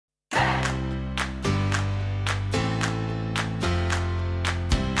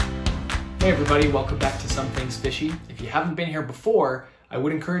Hey everybody, welcome back to Some Things Fishy. If you haven't been here before, I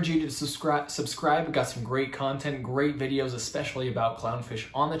would encourage you to subscribe. We've got some great content, great videos, especially about clownfish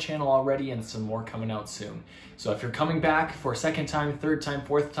on the channel already, and some more coming out soon. So if you're coming back for a second time, third time,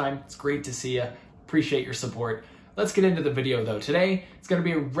 fourth time, it's great to see you. Appreciate your support. Let's get into the video though. Today, it's gonna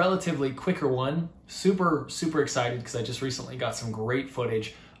be a relatively quicker one. Super excited because I just recently got some great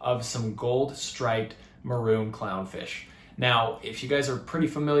footage of some gold striped maroon clownfish. Now, if you guys are pretty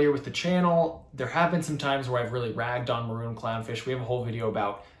familiar with the channel, there have been some times where I've really ragged on maroon clownfish. We have a whole video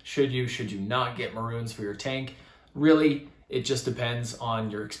about should you not get maroons for your tank. Really, it just depends on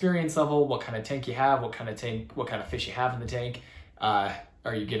your experience level, what kind of tank you have, what kind of fish you have in the tank. Are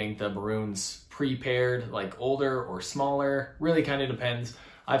you getting the maroons pre-paired, like older or smaller? Really kind of depends.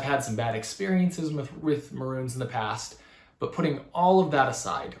 I've had some bad experiences with maroons in the past. But putting all of that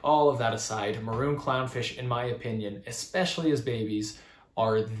aside, maroon clownfish, in my opinion, especially as babies,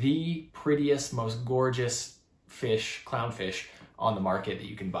 are the prettiest, most gorgeous clownfish on the market that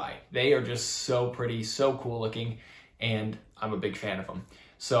you can buy. They are just so pretty, so cool looking, and I'm a big fan of them.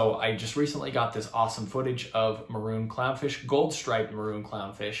 So I just recently got this awesome footage of maroon clownfish, gold striped maroon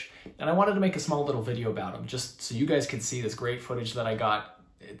clownfish, and I wanted to make a small little video about them, just so you guys could see this great footage that I got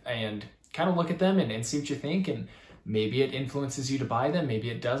and kind of look at them and see what you think. And maybe it influences you to buy them, maybe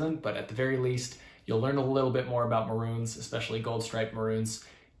it doesn't, but at the very least, you'll learn a little bit more about maroons, especially gold striped maroons,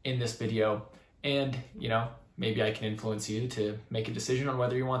 in this video. And, you know, maybe I can influence you to make a decision on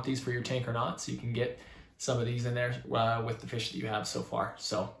whether you want these for your tank or not, so you can get some of these in there with the fish that you have so far.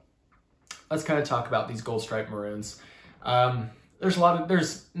 So let's kind of talk about these gold striped maroons. I'm not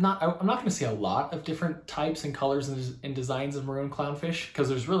going to say a lot of different types and colors and designs of maroon clownfish, because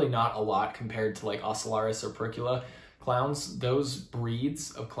there's really not a lot compared to like Ocellaris or Percula clowns. Those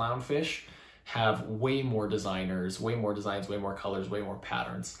breeds of clownfish have way more designers, way more designs, way more colors, way more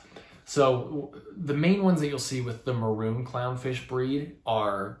patterns. So the main ones that you'll see with the maroon clownfish breed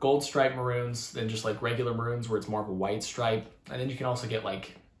are gold striped maroons, then just like regular maroons where it's more of a white stripe. And then you can also get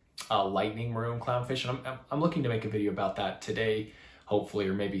like lightning maroon clownfish, and I'm looking to make a video about that today, hopefully,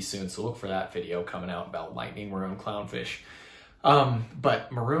 or maybe soon, so look for that video coming out about lightning maroon clownfish.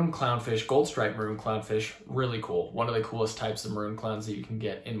 But maroon clownfish, gold striped maroon clownfish, really cool. One of the coolest types of maroon clowns that you can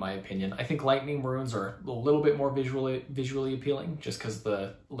get, in my opinion. I think lightning maroons are a little bit more visually appealing, just because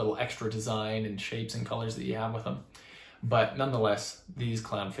the little extra design and shapes and colors that you have with them. But nonetheless, these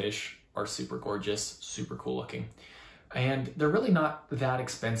clownfish are super gorgeous, super cool looking. And they're really not that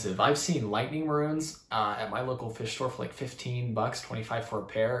expensive. I've seen lightning maroons at my local fish store for like 15 bucks, 25 for a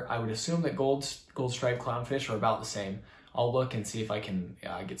pair. I would assume that gold striped clownfish are about the same. I'll look and see if I can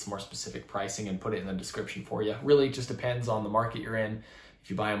get some more specific pricing and put it in the description for you. Really just depends on the market you're in, if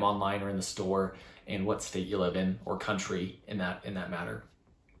you buy them online or in the store, and what state you live in or country in that matter.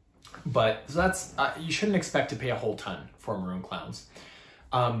 But so that's you shouldn't expect to pay a whole ton for maroon clowns.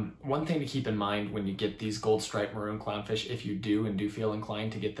 One thing to keep in mind when you get these gold striped maroon clownfish, if you do feel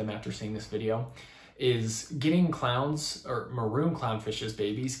inclined to get them after seeing this video, is getting clowns or maroon clownfish as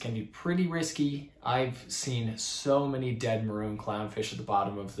babies can be pretty risky. I've seen so many dead maroon clownfish at the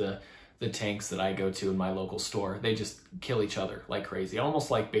bottom of the tanks that I go to in my local store. They just kill each other like crazy,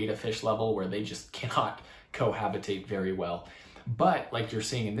 almost like beta fish level, where they just cannot cohabitate very well. But like you're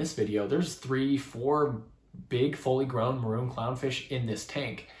seeing in this video, there's 3-4 big fully grown maroon clownfish in this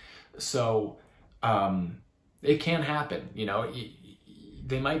tank. So it can happen, you know.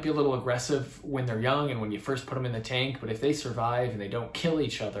 They might be a little aggressive when they're young and when you first put them in the tank, but if they survive and they don't kill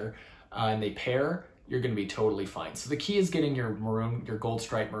each other and they pair, you're going to be totally fine. So the key is getting your gold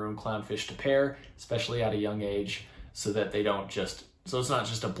striped maroon clownfish to pair, especially at a young age, so that they don't so it's not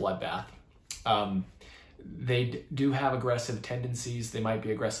just a bloodbath. They do have aggressive tendencies. They might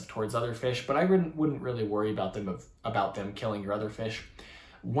be aggressive towards other fish, but I wouldn't really worry about them killing your other fish.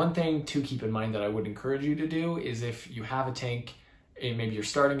 One thing to keep in mind that I would encourage you to do is, if you have a tank, and maybe you're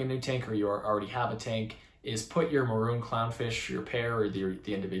starting a new tank or you already have a tank, is put your maroon clownfish, your pair or the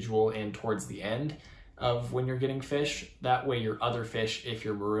individual, in towards the end of when you're getting fish. That way your other fish, if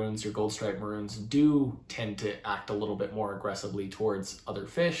your maroons, your gold striped maroons, do tend to act a little bit more aggressively towards other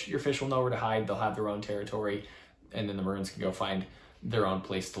fish, your fish will know where to hide, they'll have their own territory, and then the maroons can go find their own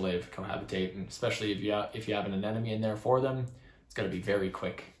place to live, cohabitate. And especially if you have an anemone in there for them, it's going to be a very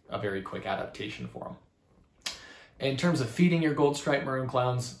quick adaptation for them. In terms of feeding your gold striped maroon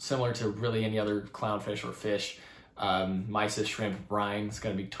clowns, similar to really any other clownfish or fish, mysis, shrimp, brine is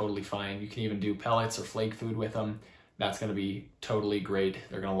going to be totally fine. You can even do pellets or flake food with them. That's going to be totally great.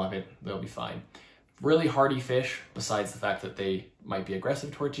 They're going to love it. They'll be fine. Really hardy fish, besides the fact that they might be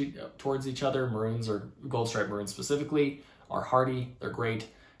aggressive towards each other, maroons or gold striped maroons specifically, are hardy. They're great.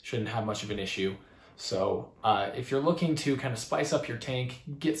 shouldn't have much of an issue. So if you're looking to kind of spice up your tank,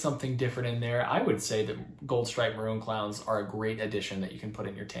 get something different in there, I would say that gold stripe maroon clowns are a great addition that you can put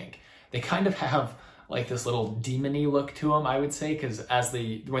in your tank. They kind of have like this little demon-y look to them, I would say, because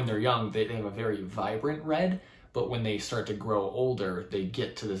when they're young, they have a very vibrant red, but when they start to grow older, they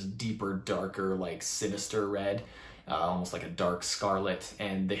get to this deeper, darker, like sinister red, almost like a dark scarlet,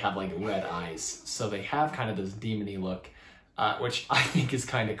 and they have like red eyes. So they have kind of this demon-y look, which I think is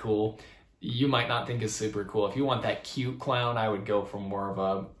kind of cool. You might not think is super cool. If you want that cute clown, I would go for more of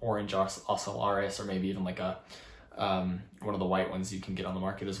a orange ocellaris, or maybe even like a one of the white ones you can get on the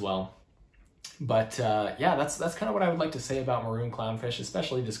market as well. But yeah, that's kind of what I would like to say about maroon clownfish,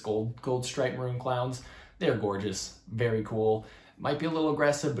 especially this gold stripe maroon clowns. They're gorgeous, very cool. Might be a little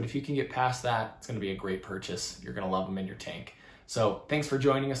aggressive, but if you can get past that, it's going to be a great purchase. You're going to love them in your tank. So thanks for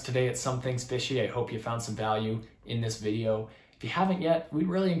joining us today at Some Things Fishy. I hope you found some value in this video. If you haven't yet, we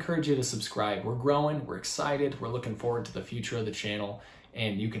really encourage you to subscribe. We're growing, we're excited, we're looking forward to the future of the channel,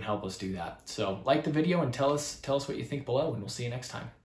 and you can help us do that. So like the video and tell us what you think below, and we'll see you next time.